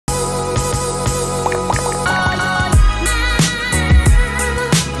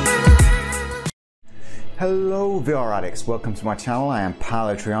Hello VR addicts, welcome to my channel. I am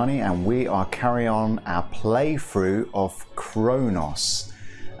Paolo Trianni and we are carrying on our playthrough of Chronos.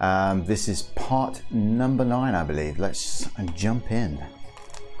 This is part number 9, I believe. Let's jump in.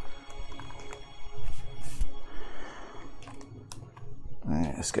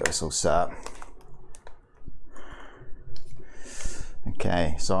 Let's get this all set up.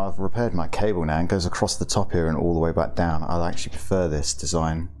 Okay, so I've repaired my cable now and it goes across the top here and all the way back down. I actually prefer this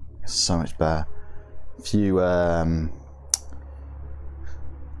design, it's so much better. A few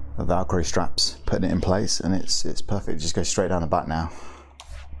Velcro straps, putting it in place, and it's perfect. Just go straight down the back now.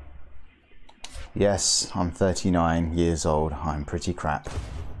 Yes, I'm 39 years old. I'm pretty crap.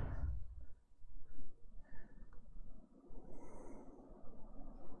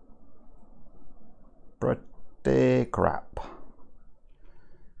 Pretty crap.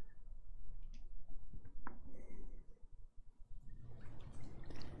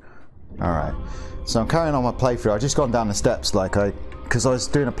 Alright, so I'm carrying on my playthrough. I've just gone down the steps because I was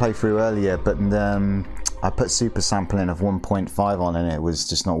doing a playthrough earlier, but I put super sampling of 1.5 on and it was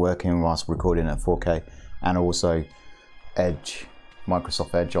just not working whilst recording at 4K, and also Edge,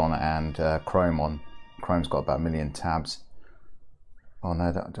 Microsoft Edge on and Chrome on. Chrome's got about 1 million tabs. Oh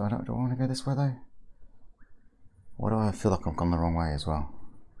no, do I want to go this way though? Why do I feel like I've gone the wrong way as well?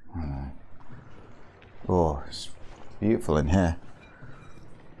 I don't know. Oh, it's beautiful in here.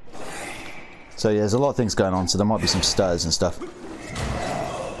 So yeah, there's a lot of things going on, so there might be some stutters and stuff.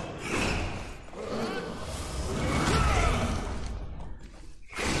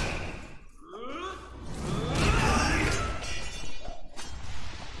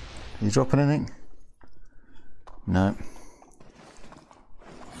 You dropping anything? No.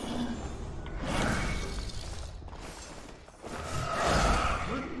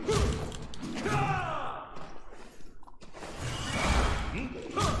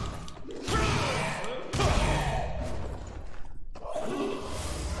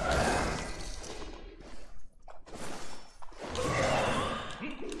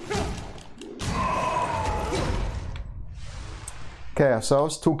 Okay, so I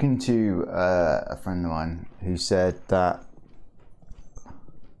was talking to a friend of mine who said that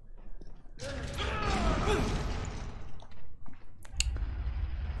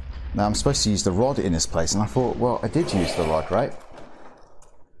now I'm supposed to use the rod in this place, and I thought, well, I did use the rod, right?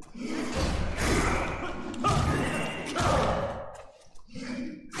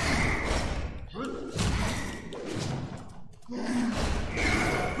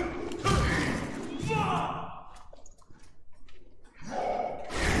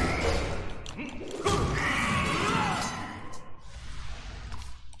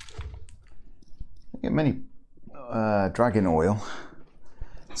 Get many dragon oil.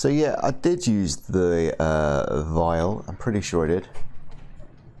 So yeah, I did use the vial. I'm pretty sure I did.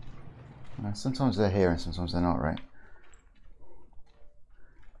 Sometimes they're here and sometimes they're not, right?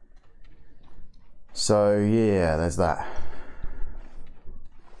 So yeah, there's that.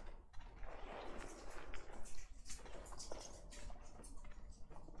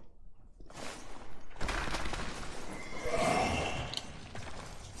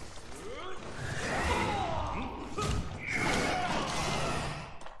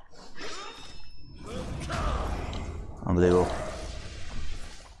 Unbelievable.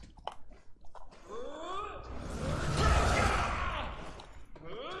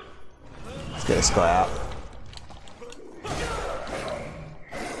 Let's get this guy out.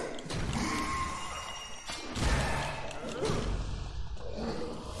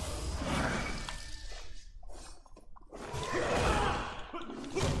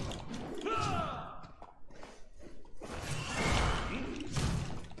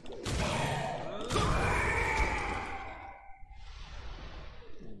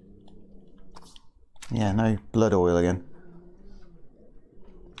 Yeah, no blood oil again.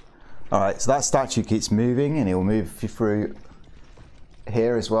 Alright, so that statue keeps moving and it will move through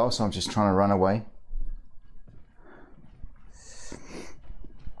here as well, so I'm just trying to run away.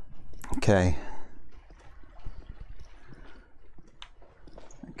 Okay.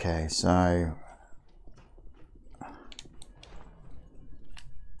 Okay, so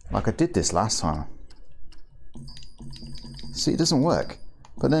like I did this last time. See, it doesn't work.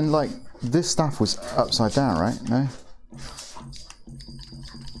 But then like this stuff was upside down, right? No?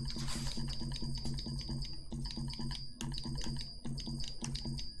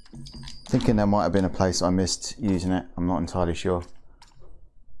 Thinking there might have been a place I missed using it. I'm not entirely sure.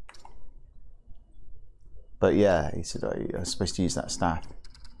 But yeah, he said I was supposed to use that staff.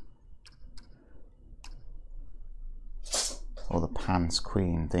 Or the Pan's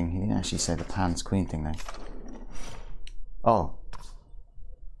Queen thing. He didn't actually say the Pan's Queen thing though. Oh.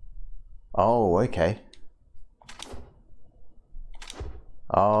 Oh, okay.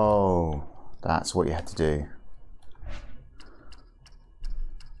 Oh, that's what you had to do.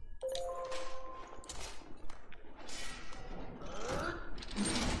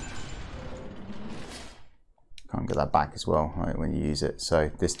 Can't get that back as well, right, when you use it. So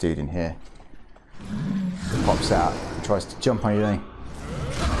this dude in here pops out and tries to jump on you, doesn't he?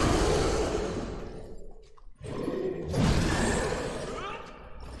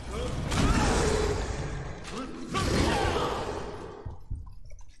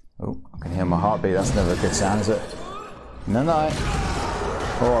 Oh, I can hear my heartbeat. That's never a good sound, is it? No, no.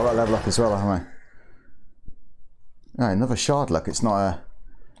 Oh, I got level up as well, haven't I? No, another shard luck. It's not a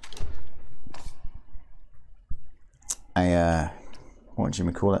what do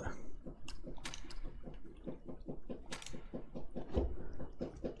you call it?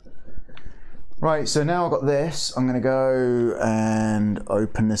 Right, so now I've got this. I'm going to go and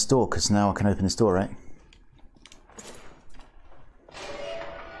open this door, because now I can open this door, right?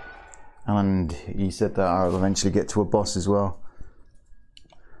 And you said that I'll eventually get to a boss as well.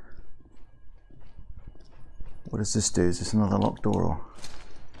 What does this do? Is this another locked door or?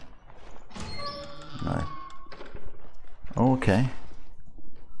 No. Oh, okay.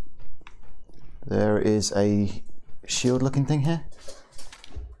 There is a shield looking thing here.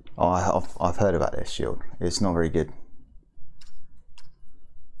 Oh, I've heard about this shield. It's not very good.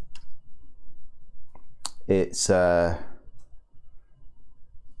 It's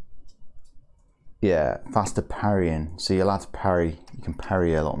yeah, faster parrying. So you're allowed to parry. You can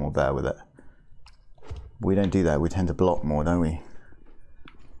parry a lot more better with it. We don't do that. We tend to block more, don't we?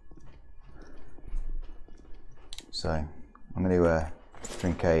 So I'm going to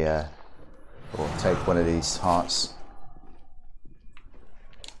drink a or take one of these hearts.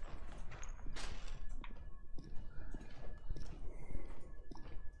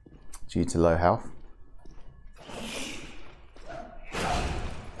 Due to low health.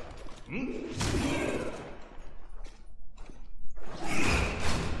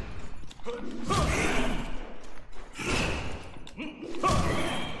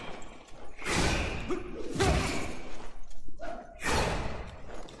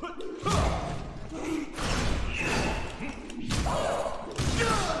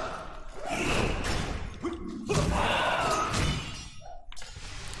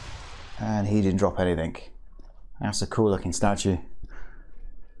 And he didn't drop anything. That's a cool looking statue.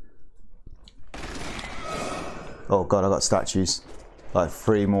 Oh god, I got statues. Like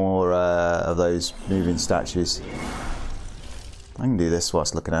 3 more of those moving statues. I can do this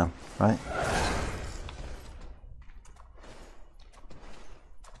whilst looking at them, right?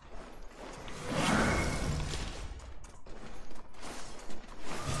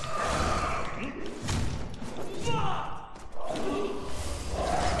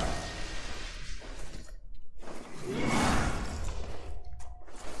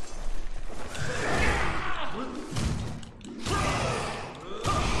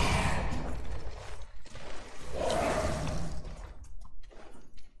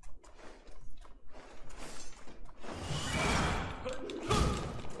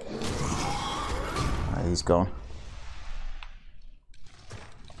 He's gone.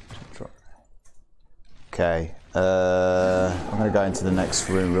 Okay, I'm going to go into the next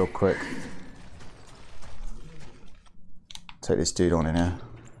room real quick. Take this dude on in here.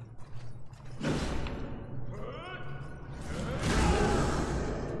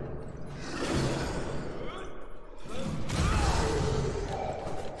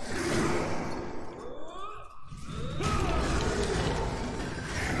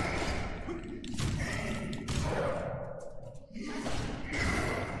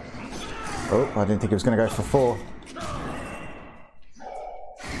 Oh, I didn't think it was going to go for 4.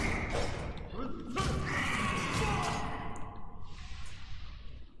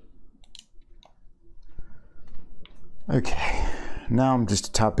 Okay, now I'm just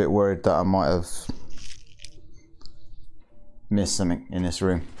a tad bit worried that I might have missed something in this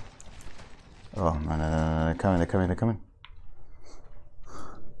room. Oh, no, they're coming, they're coming, they're coming.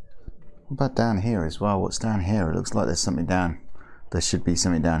 What about down here as well? What's down here? It looks like there's something down. There should be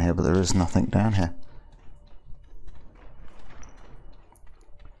something down here, but there is nothing down here.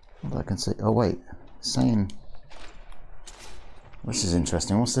 What I can see? Oh wait, same. This is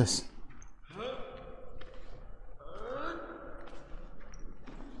interesting. What's this?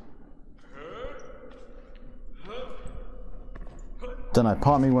 Don't know.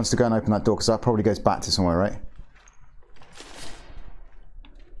 Part of me wants to go and open that door because that probably goes back to somewhere, right?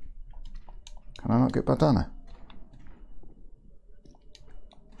 Can I not get back down there?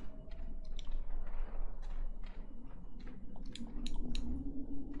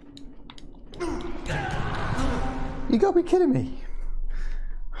 You gotta be kidding me.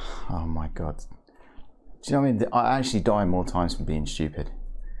 God. Do you know what I mean? I actually die more times from being stupid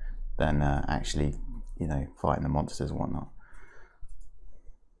than actually, you know, fighting the monsters and whatnot.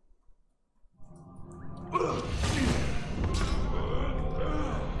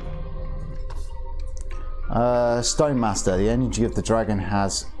 Stone Master. The energy of the dragon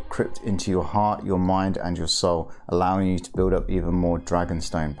has crept into your heart, your mind, and your soul, allowing you to build up even more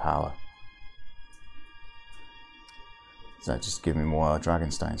dragonstone power. So just give me more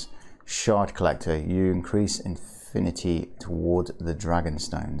dragonstones. Shard Collector. You increase infinity toward the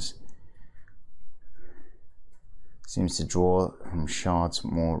dragonstones. Seems to draw from shards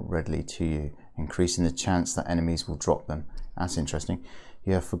more readily to you, increasing the chance that enemies will drop them. That's interesting.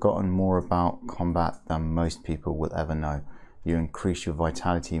 You have forgotten more about combat than most people will ever know. You increase your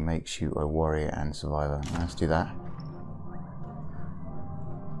vitality, makes you a warrior and survivor. Let's do that.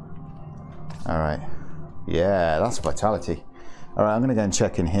 Alright. Yeah, that's vitality. Alright, I'm going to go and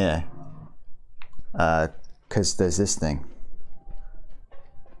check in here. Because there's this thing.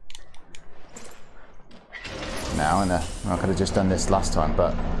 Now, and I could have just done this last time,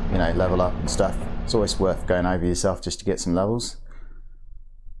 but, you know, level up and stuff. It's always worth going over yourself just to get some levels.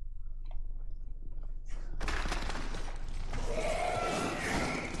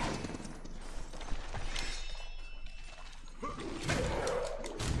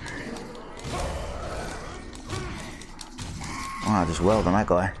 I just weld on that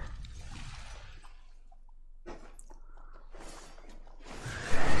guy.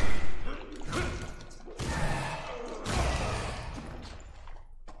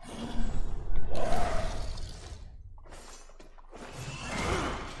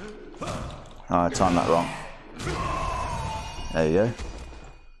 Oh, I timed that wrong. There you go.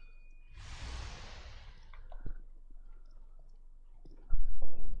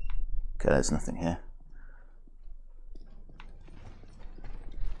 Okay, there's nothing here.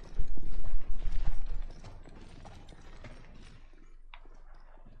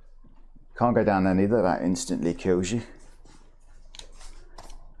 Can't go down there neither, that instantly kills you.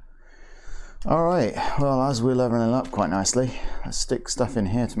 Alright, well, as we're leveling up quite nicely, let's stick stuff in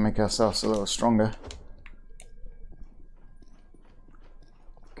here to make ourselves a little stronger.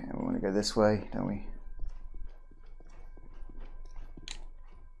 Okay, we want to go this way, don't we?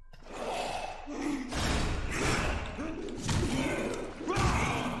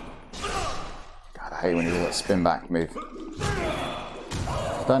 God, I hate when you do that spin back move.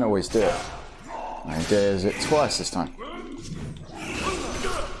 Don't always do it. I did it twice this time.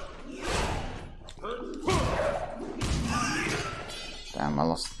 Damn, I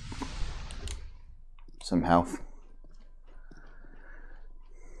lost some health.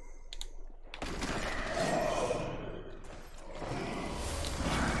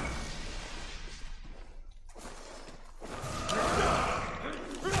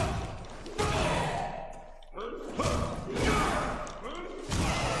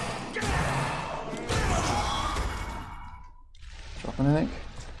 Anything?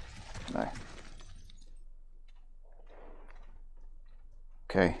 No.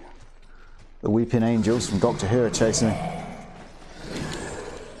 Okay. The Weeping Angels from Doctor Who are chasing me.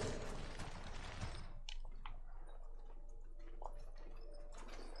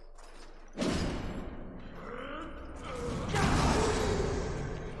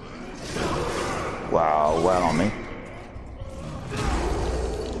 Wow, well on me.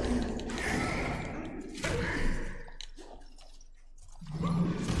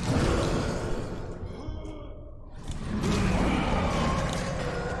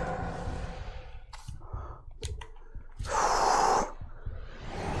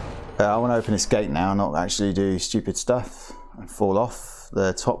 I want to open this gate now, not actually do stupid stuff and fall off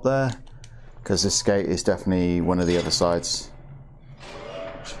the top there, because this gate is definitely one of the other sides.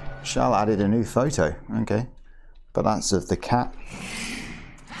 Charlotte added a new photo, okay, but that's of the cat.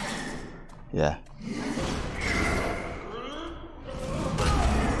 Yeah.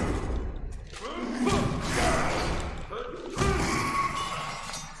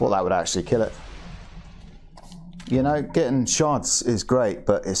 Thought that would actually kill it. You know, getting shards is great,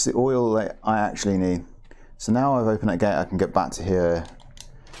 but it's the oil that I actually need. So now I've opened that gate, I can get back to here.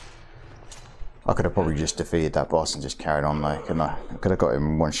 I could have probably just defeated that boss and just carried on, like, and I could have got him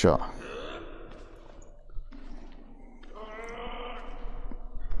in one shot.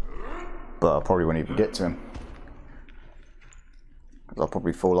 But I probably won't even get to him, because I'll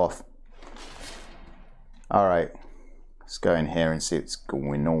probably fall off. Alright, let's go in here and see what's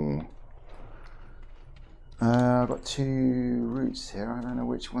going on. I've got two routes here. I don't know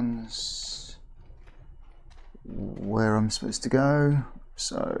which one's where I'm supposed to go.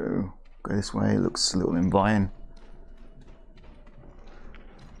 So go this way. It looks a little inviting.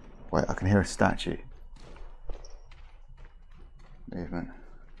 Wait, I can hear a statue. Movement.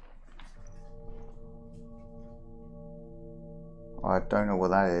 I don't know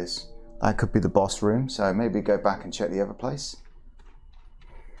what that is. That could be the boss room, so maybe go back and check the other place.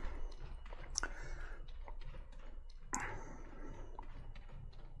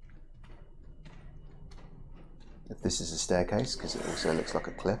 If this is a staircase, because it also looks like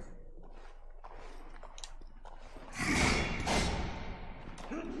a cliff.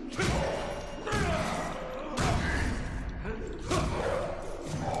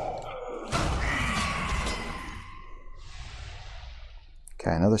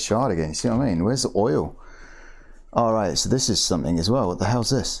 Okay, another shard again. You see what I mean? Where's the oil? All right, so this is something as well. What the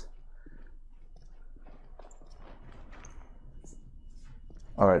hell's this?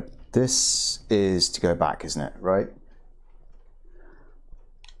 All right, this is to go back, isn't it? Right?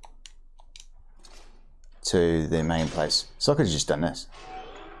 To the main place. So I could have just done this.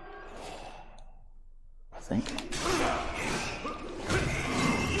 I think.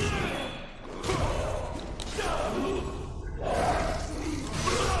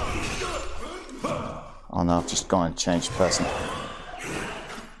 Oh no, I've just gone and changed person.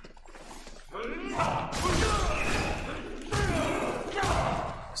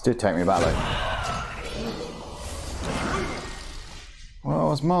 This did take me back though. Well, I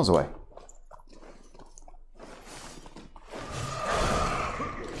was miles away.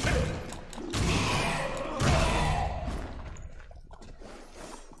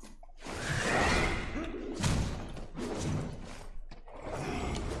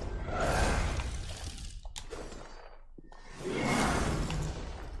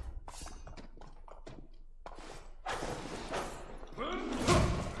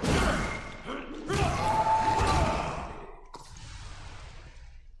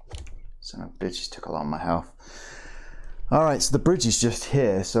 Bitches took a lot of my health. Alright, so the bridge is just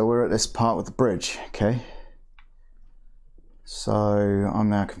here, so we're at this part with the bridge, okay? So I'm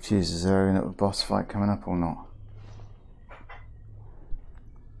now confused, is there a boss fight coming up or not?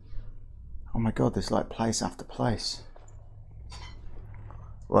 Oh my god, there's like place after place.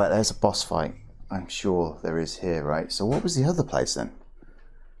 Right, there's a boss fight. I'm sure there is here, right? So what was the other place then?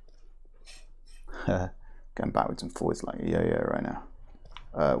 Going backwards and forwards like a yo-yo right now.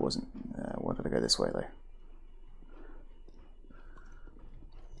 It wasn't. Why did I go this way though?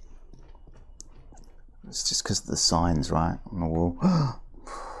 It's just because of the signs, right, on the wall.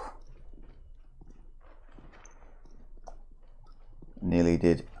 Nearly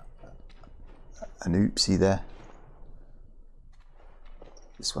did an oopsie there.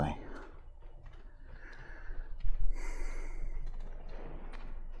 This way.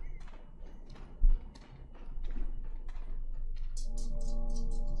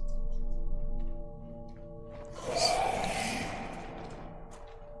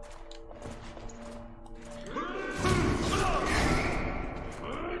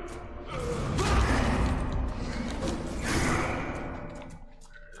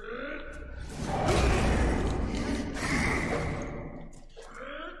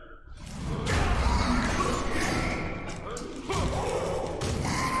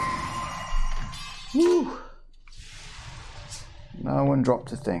 Woo! No one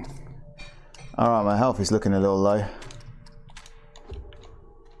dropped a thing. Alright, my health is looking a little low.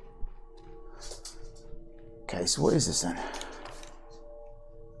 Okay, so what is this then?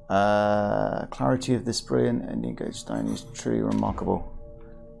 Clarity of this brilliant and engaged stone is truly remarkable.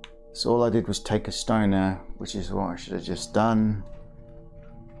 So all I did was take a stone now, which is what I should have just done.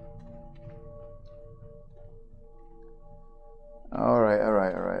 Alright.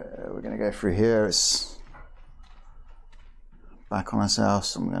 We're going to go through here. It's back on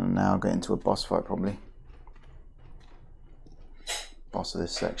ourselves. I'm going to now get into a boss fight probably. Boss of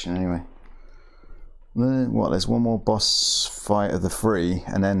this section anyway. What, there's one more boss fight of the 3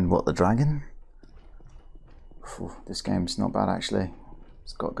 and then what, the dragon? Whew, this game's not bad actually.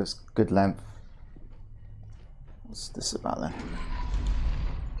 It's got good length. What's this about then?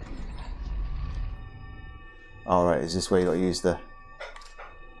 Alright, is this where you got to use the...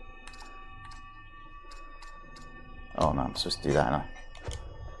 Oh no, I'm supposed to do that, am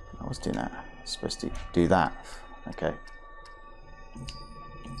I was doing that. I'm supposed to do that. Okay.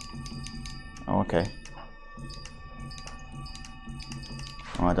 Oh, okay.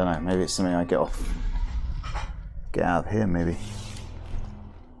 Oh, I don't know, maybe it's something I get out of here maybe.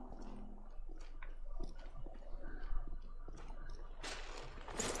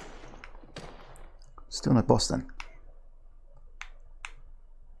 Still no boss then.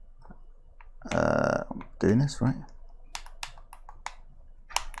 I'm doing this right.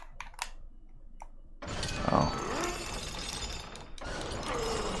 Oh.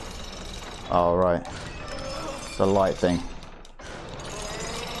 Oh, right. It's a light thing.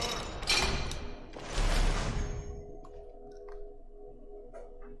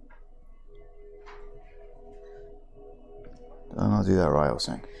 Did I not do that right or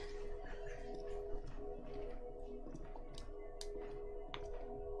something?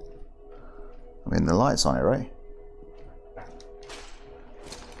 I mean, the light's on it, right?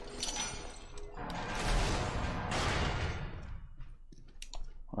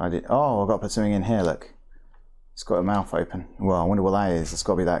 I did. Oh, I've got to put something in here, look. It's got a mouth open. Well, I wonder what that is. It's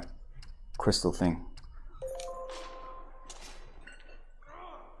got to be that crystal thing.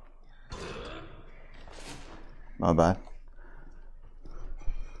 My bad.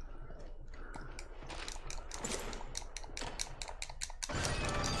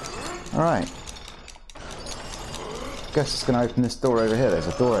 Alright. Guess it's going to open this door over here. There's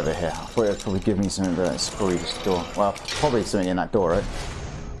a door over here. I thought it would probably give me something, but it's probably just a door. Well, probably something in that door, right?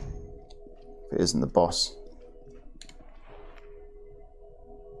 If it isn't the boss.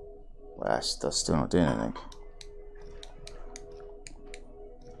 Well, that's still not doing anything.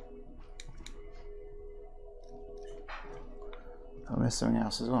 I missed something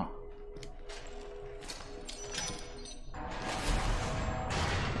else as well.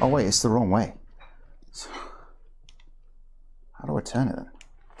 Oh wait, it's the wrong way. How do I turn it then?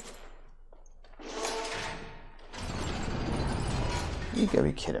 You gotta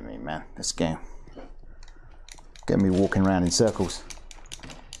be kidding me, man. This game. Getting me walking around in circles.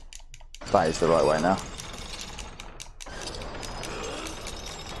 That is the right way now.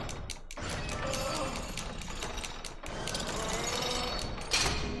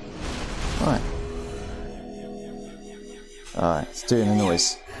 Right. Alright, it's doing a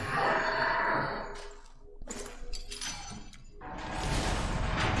noise.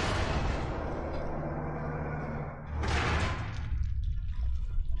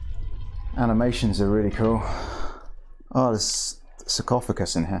 Animations are really cool. Oh, there's a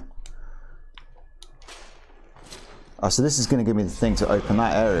sarcophagus in here. Oh, so this is going to give me the thing to open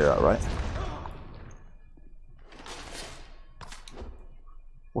that area up, right?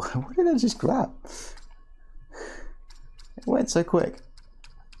 What did I just grab? It went so quick.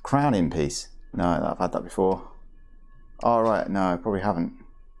 Crowning piece. No, I've had that before. Oh, right, no, I probably haven't.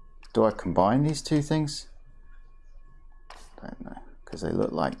 Do I combine these two things? Don't know, because they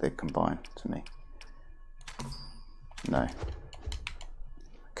look like they combine to me. No.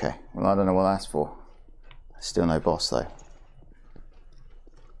 Okay, well, I don't know what that's for. Still no boss though.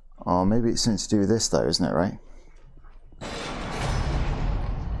 Oh, maybe it's something to do with this though, isn't it, right?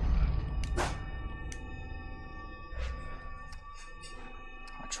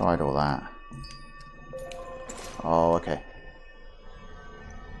 I tried all that. Oh, okay.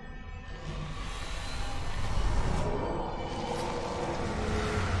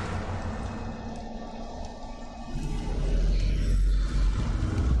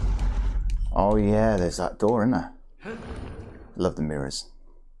 Oh yeah, there's that door, isn't there? Love the mirrors.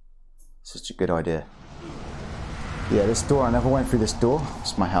 Such a good idea. Yeah, this door, I never went through this door.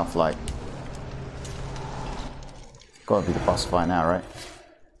 What's my health like? Gotta be the boss fight now, right?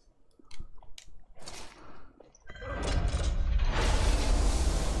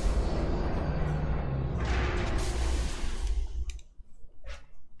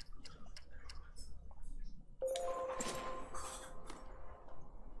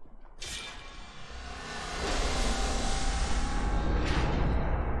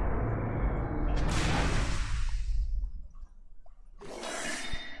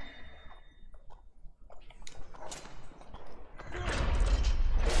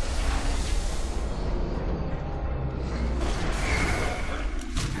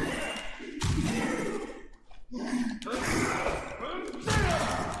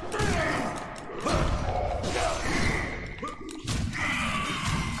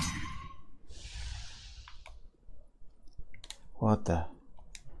 What the?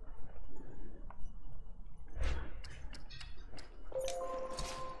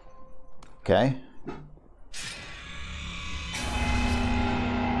 Okay.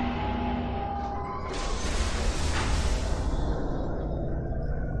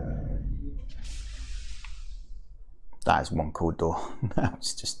 That is one cool door.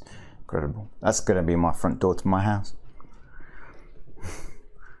 That's just incredible. That's going to be my front door to my house.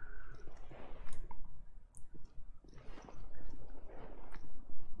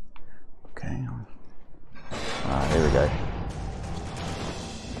 Okay. Here we go.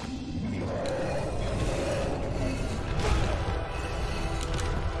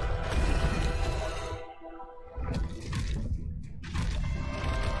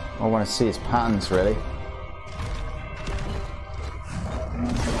 I want to see his patterns, really.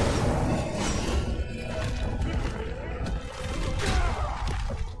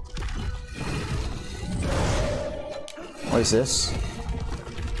 What is this?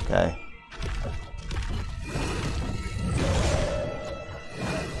 Okay.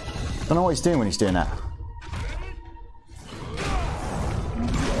 Don't know what he's doing when he's doing that.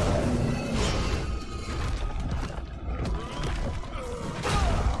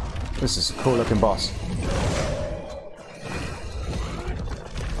 This is a cool looking boss.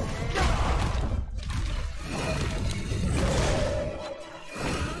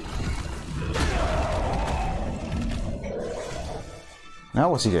 Now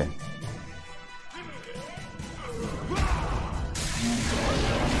what's he doing?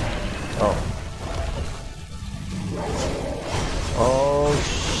 Oh. Oh,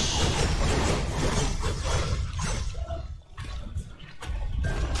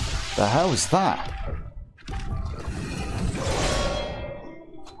 the hell was that?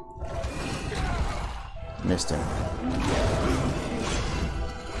 Missed him.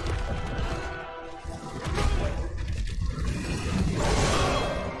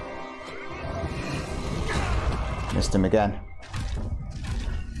 Missed him again.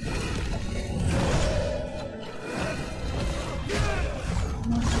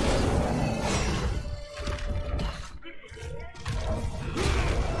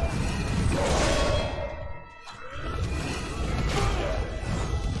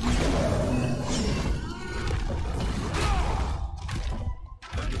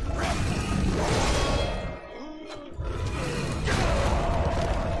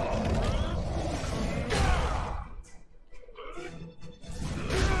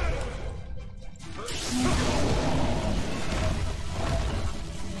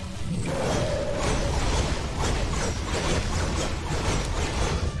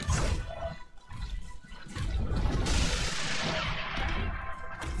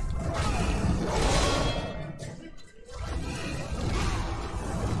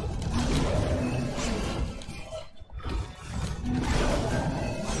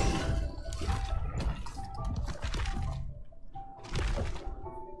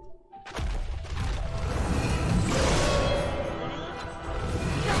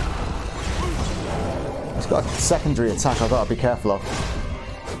 Got a secondary attack I've got to be careful of.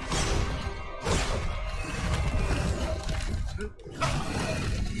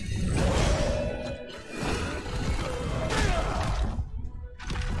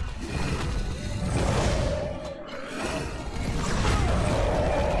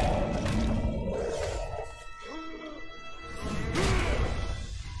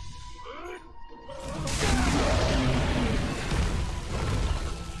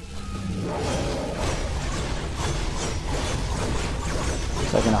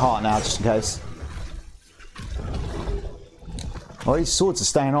 Taking a heart now, just in case. Oh, these swords are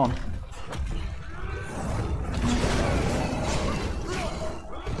staying on.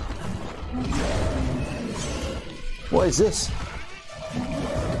 What is this?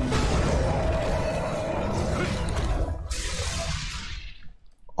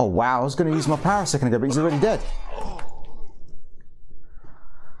 Oh wow, I was going to use my power a second ago, but he's already dead.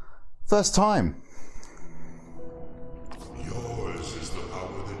 First time.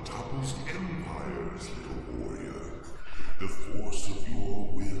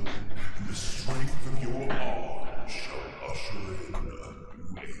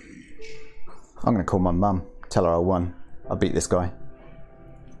 I'm going to call my mum, tell her I won. I beat this guy.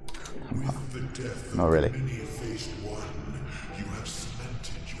 Not really. You have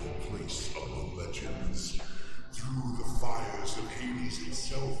cemented your place among legends. Through the fires of Hades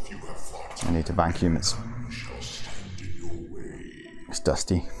itself you have fought. I need to vacuum it. It's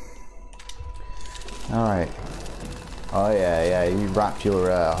dusty. Alright. Oh yeah, you wrap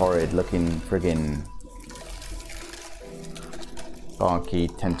your horrid looking friggin' barky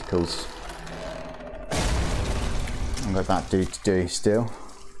tentacles. I've got that dude to do still.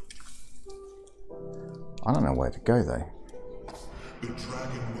 I don't know where to go though. The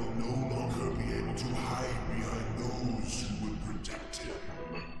dragon will no longer be able to hide behind those who would protect him.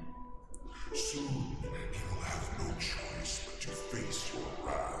 Soon he will have no choice but to face your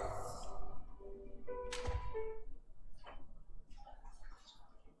wrath.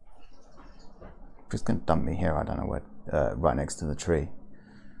 If he's going to dump me here, I don't know where. Right next to the tree.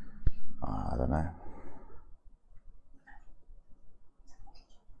 I don't know.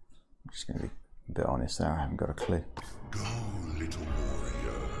 I'm just going to be a bit honest there, I haven't got a clue. Go, little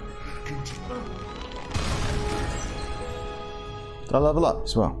warrior. Did I level up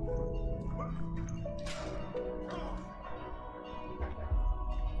as well?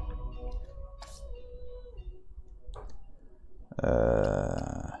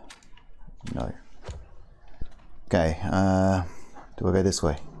 No. Okay, do I go this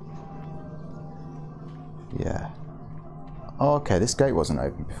way? Yeah. Oh, okay, this gate wasn't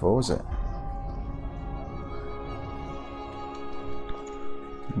open before, was it?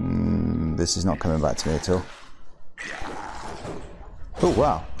 This is not coming back to me at all. Oh,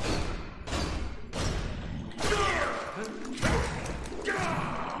 wow.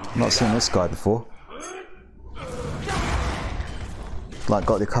 Not seen this guy before. Like,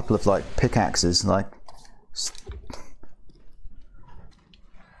 got a couple of, like, pickaxes, like...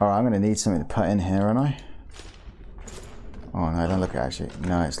 Alright, I'm going to need something to put in here, aren't I? Oh, no, don't look at it, actually.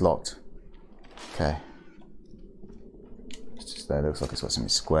 No, it's locked. Okay. It's just there. It looks like it's got something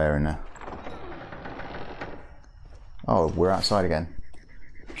square in there. Oh, we're outside again.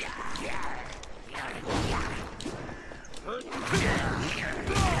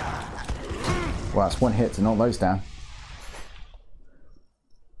 Wow, it's one hit to knock those down.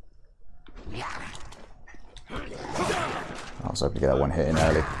 I was hoping to get that one hit in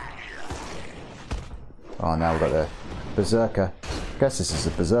early. Oh, now we've got the berserker. I guess this is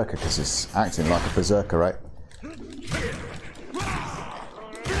a berserker because it's acting like a berserker, right?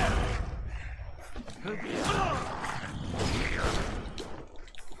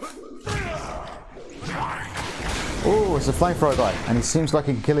 Oh, it's a flamethrower guy, and he seems like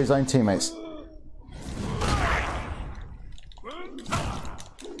he can kill his own teammates.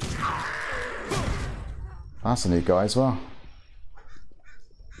 That's a new guy as well.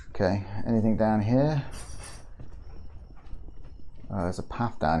 Okay, anything down here? There's a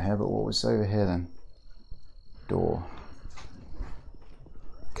path down here, but what was over here then? Door.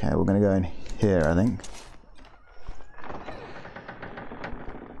 Okay, we're going to go in here, I think.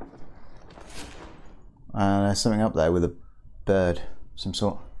 And there's something up there with a bird, some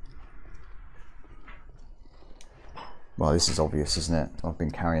sort. Well, this is obvious, isn't it? I've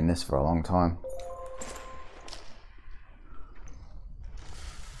been carrying this for a long time.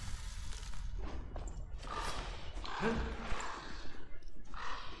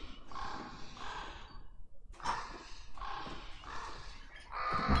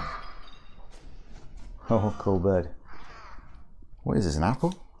 Oh, cool bird. What is this, an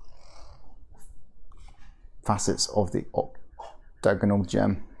apple? Facets of the octagonal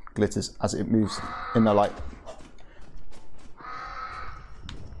gem glitters as it moves in the light.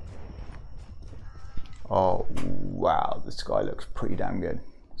 Oh, wow, the sky looks pretty damn good.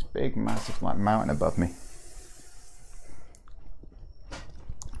 It's big, massive, like mountain above me.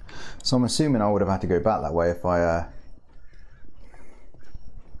 So I'm assuming I would have had to go back that way if I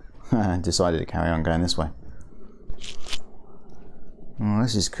decided to carry on going this way. Oh,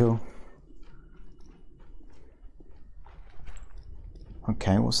 this is cool.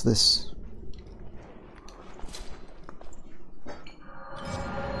 Okay, what's this?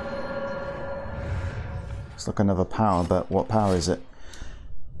 It's like another power, but what power is it?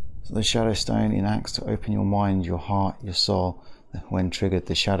 So the Shadow Stone enacts to open your mind, your heart, your soul. When triggered,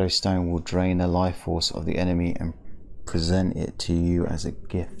 the Shadow Stone will drain the life force of the enemy and present it to you as a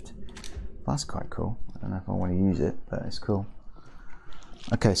gift. That's quite cool. I don't know if I want to use it, but it's cool.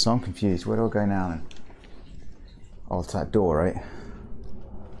 Okay, so I'm confused. Where do I go now then? Oh, it's that door, right?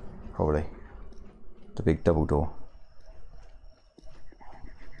 Probably. The big double door.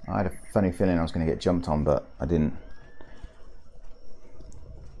 I had a funny feeling I was going to get jumped on, but I didn't.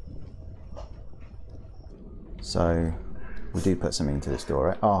 So, we do put something into this door,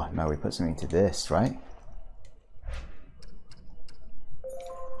 right? Oh, no, we put something into this, right?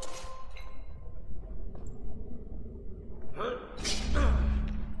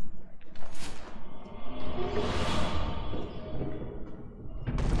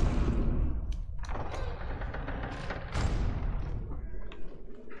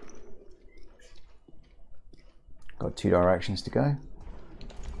 Got 2 directions to go.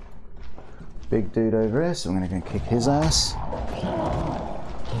 Big dude over here, so I'm going to go kick his ass.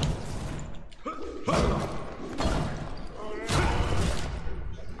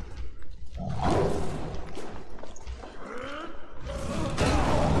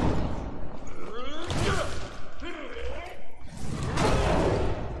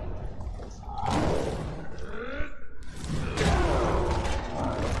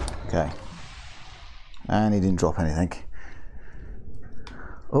 Okay. And he didn't drop anything.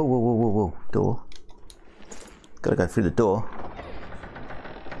 Oh, whoa, whoa, whoa, whoa, door. Gotta go through the door.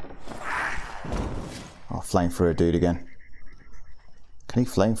 Oh, flame through a dude again. Can he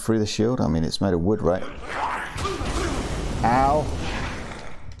flame through the shield? I mean, it's made of wood, right? Ow!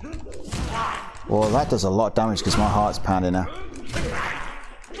 Well, that does a lot of damage because my heart's pounding now.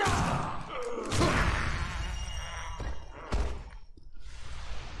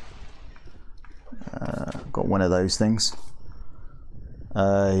 Got one of those things.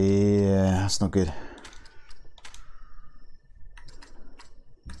 Yeah, that's not good.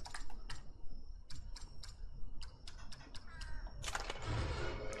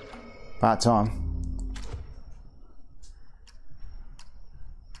 About time.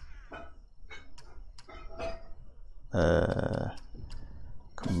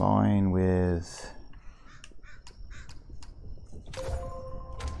 Combine with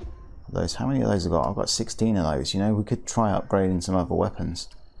those. How many of those have got? I've got 16 of those. You know, we could try upgrading some other weapons.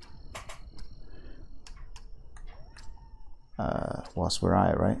 Whilst we're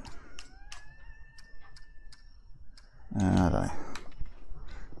at it, right? I don't know.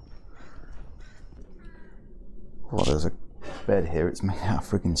 Well, there's a bed here. It's made out of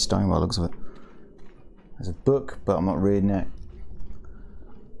freaking stone by the looks of it. There's a book, but I'm not reading it.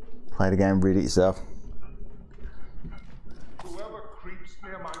 Play the game, read it yourself. Whoever creeps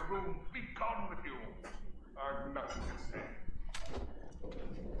near my room, be gone with you. I've nothing to say.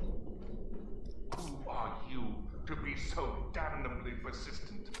 Who are you to be so damnably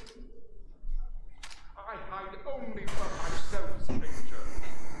persistent? I hide only from myself, stranger.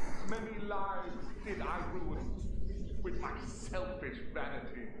 Many lives did I ruin with my selfish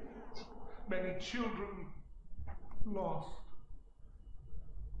vanity. Many children lost.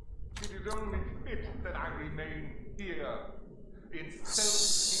 It is only fit that I remain here in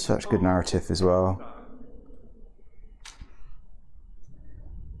such good narrative as well.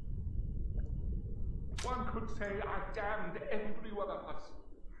 One could say I damned every one of us,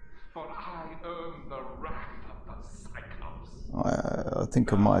 for I earned the wrath of the Cyclops. I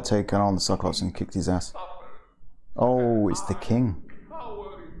think I might have taken on the Cyclops and kicked his ass. Oh, it's the king.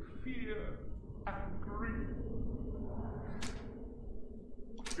 Power in fear and grief.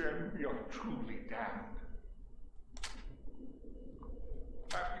 Then we are truly damned.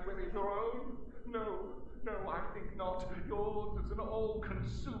 Have you any of your own? No, I think not. Yours is an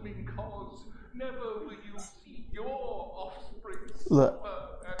all-consuming cause. Never will you see your offspring suffer.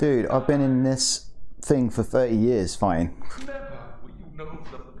 Look, dude, I've been in this thing for 30 years fighting. Never will you know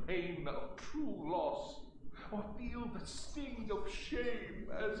the pain of true loss, or feel the sting of shame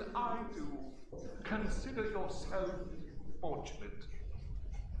as I do. Consider yourself fortunate.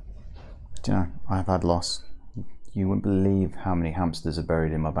 Do you know, I've had loss. You wouldn't believe how many hamsters are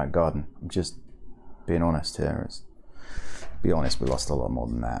buried in my back garden. I'm just being honest here. Be honest, we lost a lot more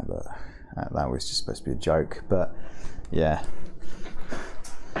than that, but that was just supposed to be a joke. But yeah.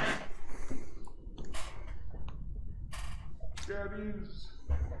 There is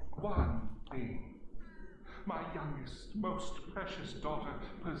one thing. My youngest, most precious daughter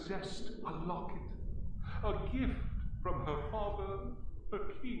possessed a locket, a gift from her father,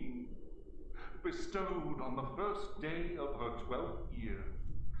 the king, bestowed on the first day of her 12th year.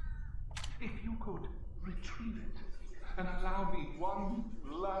 If you could retrieve it and allow me one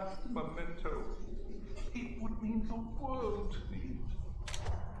last memento, it would mean the world to me.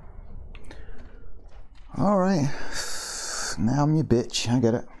 Alright. Now I'm your bitch. I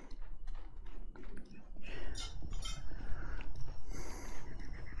get it.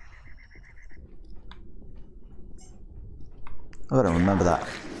 I don't remember that.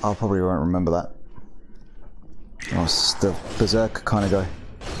 I probably won't remember that. I was the berserker kind of guy.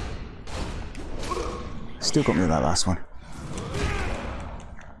 Still got me with that last one.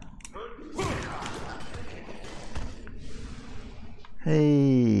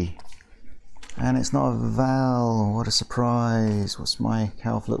 Hey! And it's not a Val. What a surprise. What's my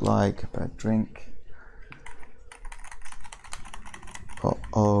health look like? A bad drink.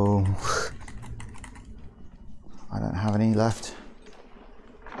 Uh-oh. I don't have any left.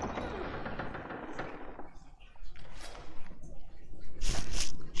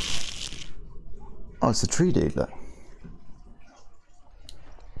 Oh, it's the tree dude, look.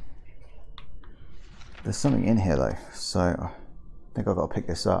 There's something in here though, so I think I've got to pick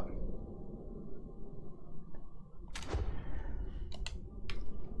this up.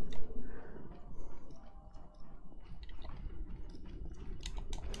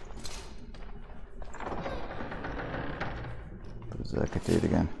 Berserker dude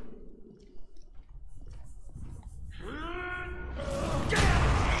again.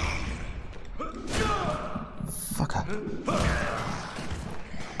 Fucker.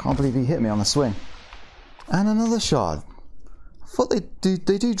 Can't believe he hit me on the swing. And another shard. I thought they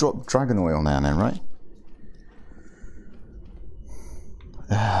do drop dragon oil now and then, right?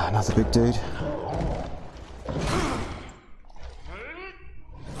 Another big dude.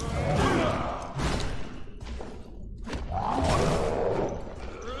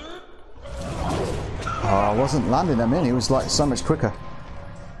 Oh, I wasn't landing them in, he was like so much quicker.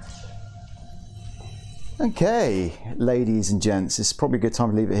 Okay, ladies and gents, it's probably a good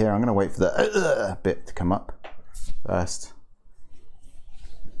time to leave it here. I'm going to wait for the bit to come up first,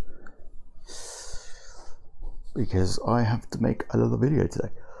 because I have to make another video today.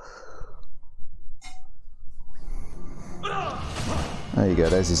 There you go,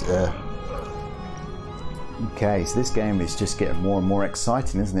 there's his Okay, so this game is just getting more and more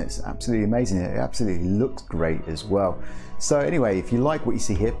exciting, isn't it? It's absolutely amazing. It absolutely looks great as well. So anyway, if you like what you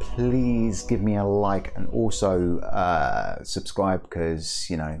see here, please give me a like and also subscribe, because,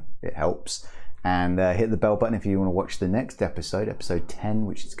 you know, it helps. And hit the bell button if you want to watch the next episode, episode 10,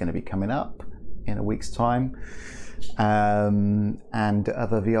 which is going to be coming up in a week's time, and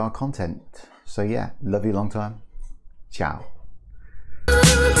other VR content. So yeah, love you long time. Ciao.